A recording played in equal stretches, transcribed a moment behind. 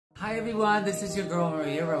Hi everyone, this is your girl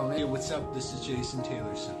Maria Roman. Hey, what's up? This is Jason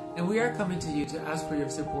Taylorson. And we are coming to you to ask for your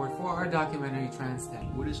support for our documentary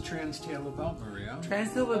TransTale. What is TransTale about, Maria?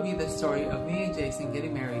 TransTale will be the story of me and Jason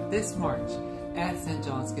getting married this March at St.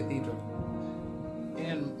 John's Cathedral.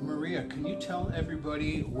 And Maria, can you tell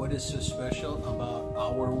everybody what is so special about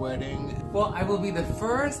our wedding? Well, I will be the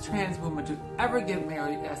first trans woman to ever get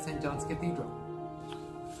married at St. John's Cathedral.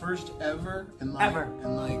 First ever? In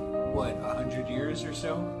what, 100 years or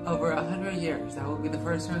so? Over 100 years. I will be the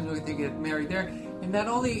first trans woman to get married there. And not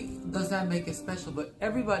only does that make it special, but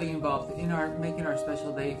everybody involved in making our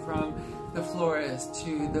special day, from the florist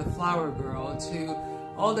to the flower girl to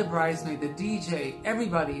all the bridesmaids, the DJ,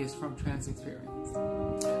 everybody is from Trans Experience.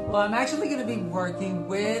 Well, I'm actually going to be working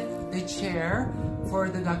with the chair for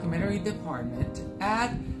the documentary department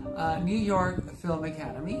at New York Film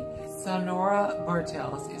Academy. Sonora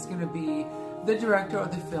Bartels is going to be the director of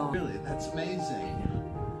the film. Really? That's amazing.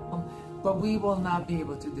 But we will not be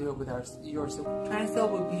able to do it without your support. TransTale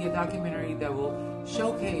will be a documentary that will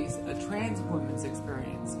showcase a trans woman's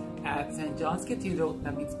experience at St. John's Cathedral.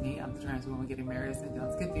 That means me, I'm the trans woman getting married at St.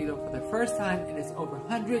 John's Cathedral for the first time. It is over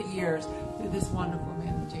 100 years to this wonderful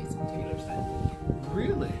man, Jason Taylorson.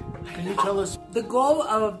 Really? Can you tell us? The goal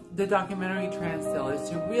of the documentary TransTale is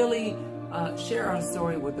to really share our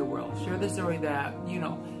story with the world. Share the story that, you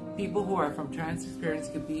know, people who are from trans experience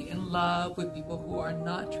could be in love with people who are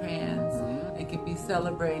not trans. It can be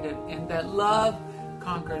celebrated, and that love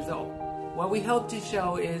conquers all. What we hope to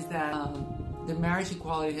show is that the marriage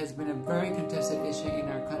equality has been a very contested issue in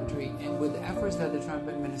our country, and with the efforts that the Trump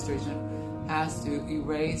administration has to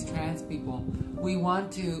erase trans people, we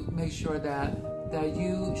want to make sure that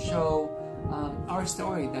you show our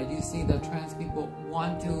story, that you see that trans people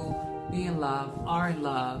want to be in love, are in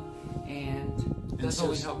love, and that's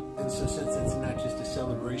what we hope. And so since it's not just a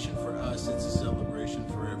celebration for us, it's a celebration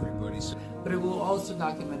for everybody. But it will also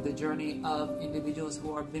document the journey of individuals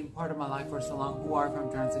who have been part of my life for so long, who are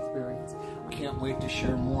from trans experience. I can't wait to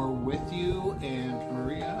share more with you. And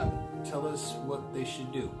Maria, tell us what they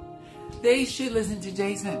should do. They should listen to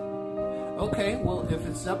Jason. Okay, well, if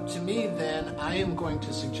it's up to me, then I am going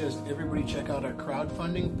to suggest everybody check out our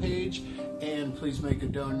crowdfunding page and please make a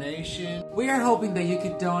donation. We are hoping that you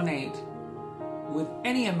could donate with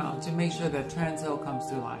any amount to make sure that TransTale comes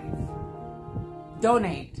to life.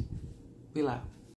 Donate below.